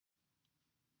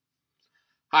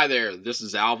Hi there, this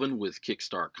is Alvin with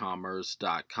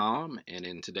kickstartcommerce.com, and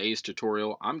in today's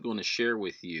tutorial I'm going to share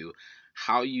with you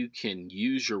how you can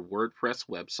use your WordPress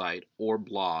website or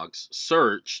blog's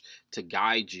search to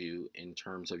guide you in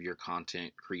terms of your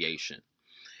content creation.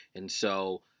 And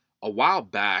so a while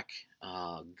back,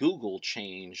 Google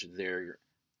changed their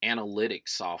analytics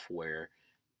software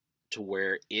to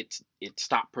where it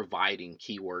stopped providing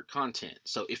keyword content.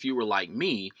 So if you were like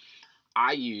me,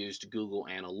 I used Google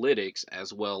Analytics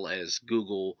as well as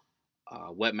Google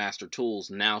Webmaster Tools,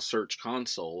 now Search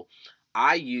Console.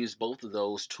 I use both of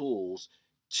those tools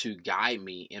to guide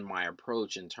me in my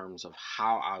approach in terms of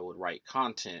how I would write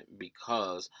content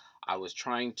because I was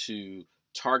trying to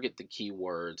target the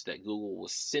keywords that Google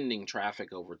was sending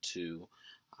traffic over to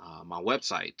my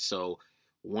website. So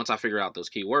once I figured out those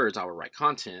keywords, I would write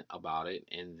content about it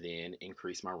and then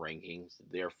increase my rankings.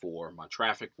 Therefore, my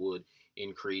traffic would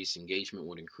increase, engagement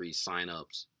would increase,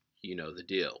 signups, you know the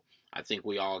deal. I think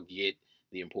we all get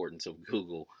the importance of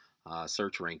Google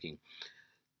search ranking.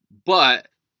 But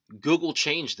Google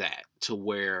changed that to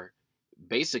where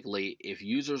basically if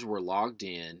users were logged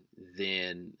in,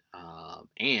 then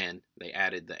and they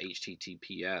added the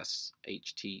HTTPS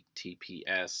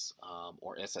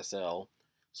or SSL,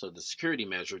 so the security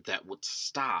measure that would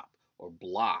stop or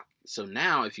block. So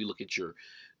now if you look at your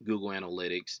Google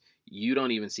Analytics, you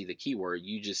don't even see the keyword,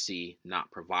 you just see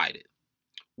not provided.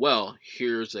 Well,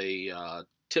 here's a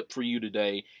tip for you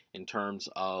today in terms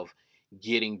of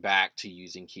getting back to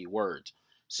using keywords.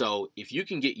 So if you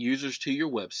can get users to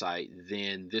your website,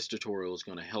 then this tutorial is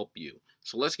going to help you.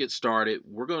 So let's get started.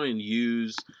 We're going to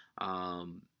use a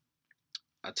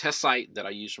test site that I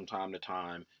use from time to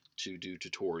time to do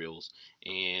tutorials,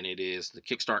 and it is the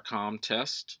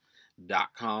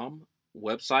kickstartcomtest.com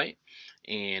website,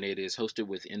 and it is hosted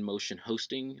with InMotion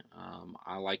Hosting.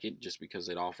 I like it just because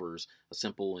it offers a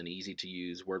simple and easy to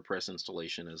use WordPress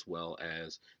installation as well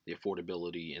as the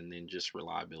affordability and then just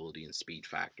reliability and speed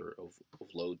factor of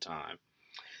load time.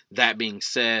 That being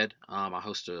said, I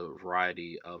host a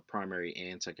variety of primary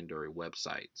and secondary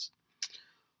websites.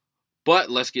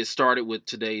 But let's get started with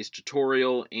today's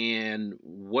tutorial, and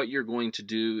what you're going to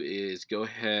do is go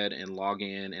ahead and log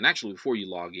in. And actually, before you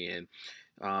log in,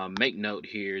 make note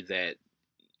here that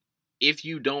if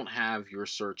you don't have your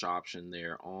search option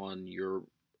there on your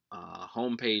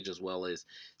home page as well as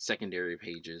secondary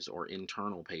pages or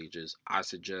internal pages, I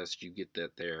suggest you get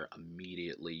that there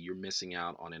immediately. You're missing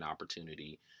out on an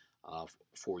opportunity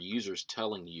for users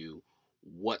telling you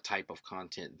what type of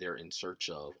content they're in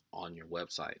search of on your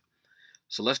website.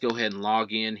 So let's go ahead and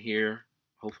log in here.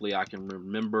 Hopefully I can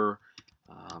remember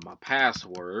my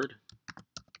password.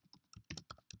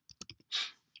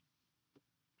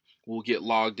 We'll get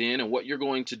logged in, and what you're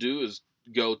going to do is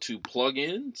go to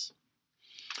plugins.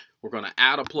 We're going to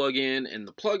add a plugin, and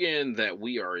the plugin that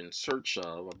we are in search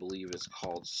of, I believe it's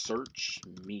called Search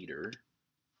Meter.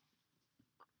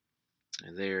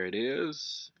 And there it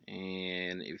is.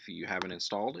 And if you haven't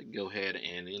installed it, go ahead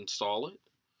and install it.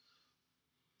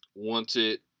 Once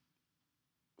it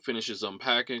finishes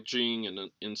unpackaging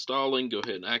and installing, go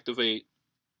ahead and activate.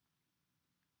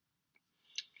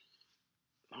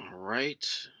 All right,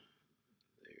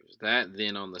 there's that.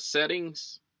 Then on the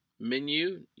settings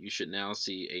menu, you should now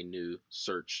see a new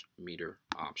search meter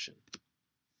option.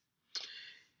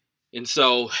 And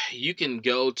so you can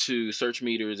go to search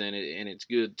meters, and it's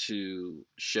good to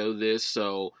show this.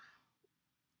 So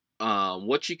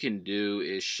what you can do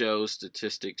is show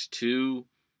statistics to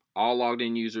all logged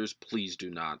in users. Please do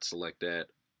not select that.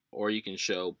 Or you can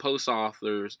show post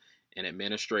authors and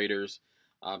administrators.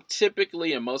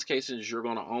 Typically, in most cases, you're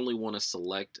going to only want to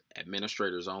select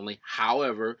administrators only.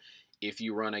 However, if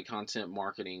you run a content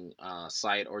marketing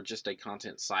site or just a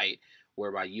content site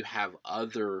whereby you have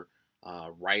other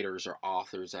writers or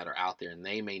authors that are out there and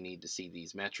they may need to see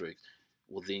these metrics,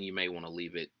 well, then you may want to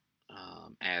leave it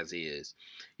as is.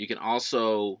 You can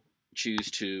also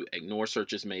choose to ignore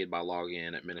searches made by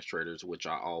login administrators, which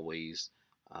I always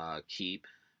keep,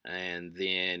 and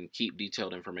then keep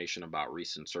detailed information about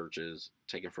recent searches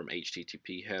taken from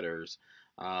HTTP headers.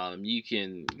 You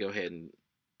can go ahead and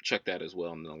check that as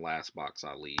well, and the last box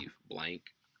I leave blank.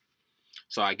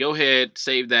 So I go ahead,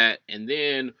 save that, and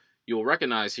then you'll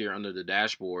recognize here under the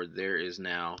dashboard there is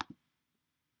now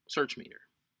Search Meter.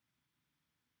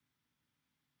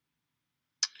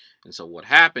 And so what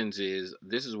happens is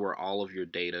this is where all of your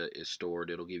data is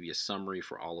stored. It'll give you a summary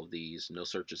for all of these. No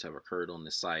searches have occurred on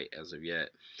this site as of yet.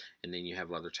 And then you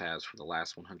have other tabs for the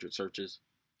last 100 searches,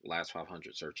 last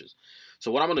 500 searches. So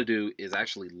what I'm going to do is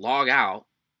actually log out,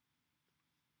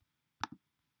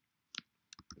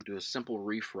 do a simple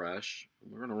refresh.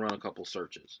 We're going to run a couple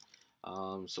searches.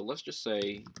 So let's just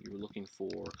say you were looking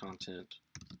for content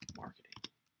marketing,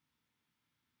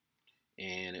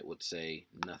 and it would say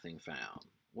nothing found.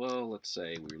 Well, let's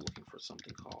say we were looking for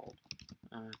something called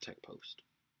tech post,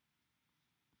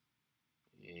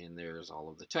 and there's all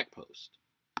of the tech posts.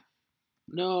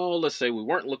 No, let's say we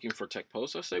weren't looking for tech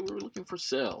posts. Let's say we were looking for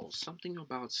sales, something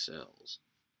about sales.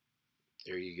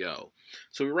 There you go.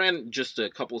 So we ran just a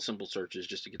couple of simple searches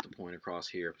just to get the point across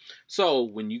here. So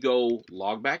when you go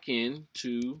log back in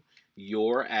to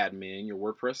your admin, your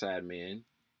WordPress admin,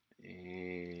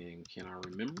 and can I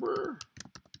remember?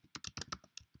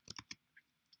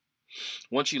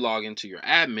 Once you log into your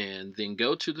admin, then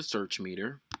go to the search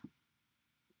meter,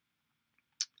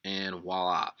 and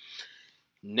voila.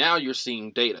 Now you're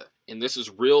seeing data, and this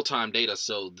is real-time data,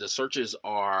 so the searches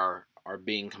are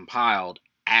being compiled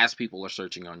as people are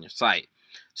searching on your site.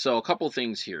 So a couple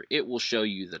things here. It will show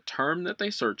you the term that they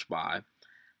search by,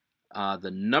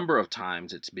 the number of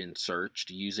times it's been searched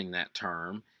using that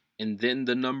term, and then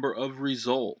the number of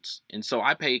results. And so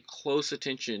I pay close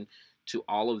attention to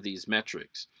all of these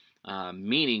metrics,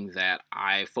 meaning that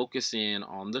I focus in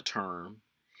on the term,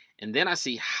 and then I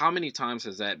see how many times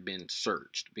has that been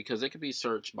searched, because it could be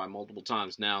searched by multiple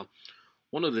times. Now,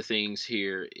 one of the things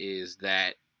here is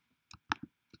that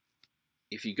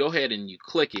if you go ahead and you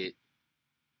click it,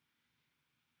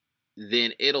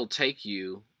 then it'll take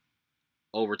you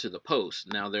over to the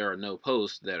post. Now there are no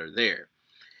posts that are there,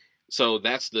 so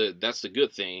that's the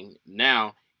good thing.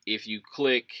 Now, if you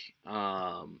click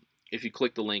the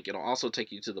link, it'll also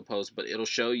take you to the post, but it'll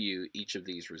show you each of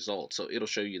these results. So it'll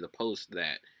show you the posts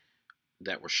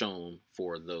that were shown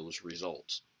for those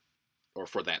results, or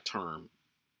for that term.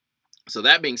 So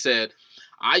that being said,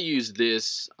 I use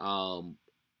this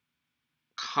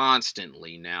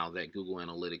constantly now that Google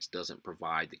Analytics doesn't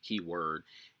provide the keyword,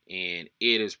 and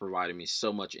it is providing me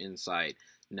so much insight.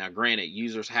 Now, granted,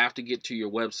 users have to get to your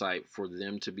website for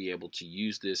them to be able to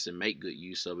use this and make good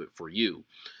use of it for you.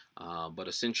 But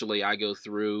essentially, I go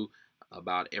through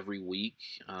about every week,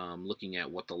 looking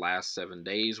at what the last 7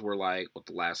 days were like, what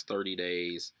the last 30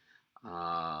 days,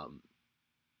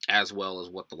 as well as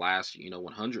what the last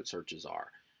 100 searches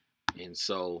are. And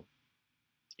so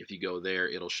if you go there,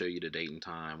 it'll show you the date and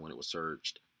time when it was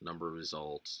searched, number of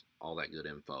results, all that good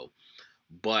info.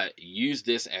 But use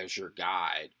this as your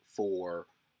guide for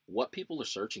what people are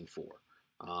searching for.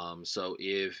 So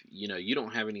if you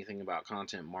don't have anything about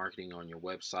content marketing on your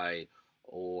website,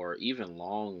 or even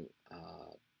long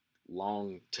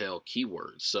tail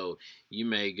keywords, so you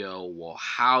may go, well,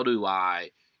 how do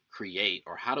I create,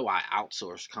 or how do I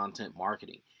outsource content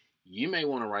marketing? You may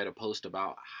want to write a post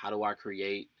about how do I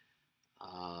create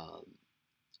a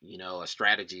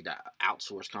strategy to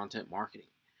outsource content marketing.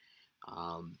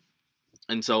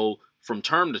 And so from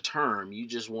term to term, you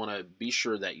just want to be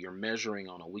sure that you're measuring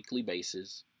on a weekly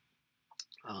basis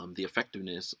the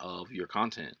effectiveness of your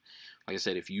content. Like I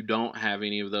said, if you don't have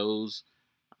any of those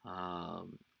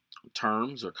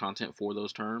terms or content for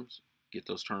those terms, get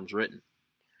those terms written.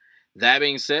 That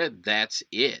being said, that's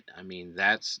it. I mean,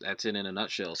 that's it in a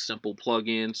nutshell. Simple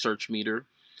plugin, Search Meter,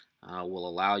 will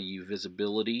allow you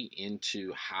visibility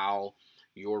into how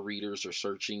your readers are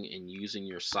searching and using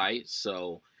your site.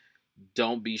 So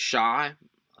don't be shy.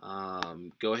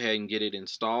 Go ahead and get it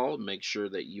installed. Make sure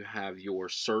that you have your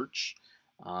search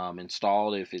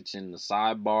installed. If it's in the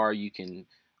sidebar, you can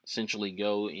essentially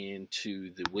go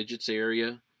into the widgets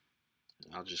area.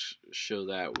 I'll just show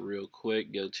that real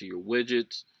quick. Go to your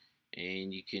widgets,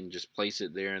 and you can just place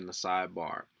it there in the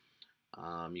sidebar.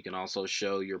 You can also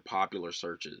show your popular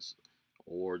searches,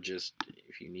 or just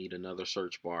if you need another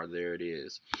search bar, there it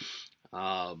is.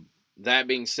 That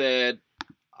being said,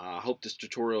 I hope this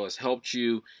tutorial has helped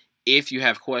you. If you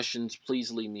have questions, please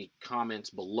leave me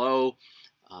comments below.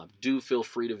 Do feel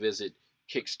free to visit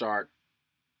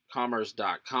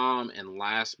kickstartcommerce.com. And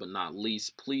last but not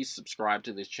least, please subscribe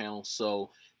to this channel so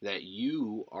that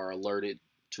you are alerted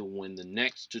to when the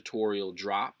next tutorial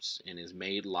drops and is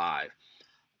made live.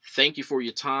 Thank you for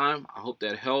your time. I hope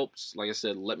that helps. Like I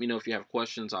said, let me know if you have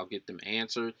questions. I'll get them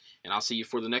answered, and I'll see you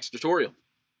for the next tutorial.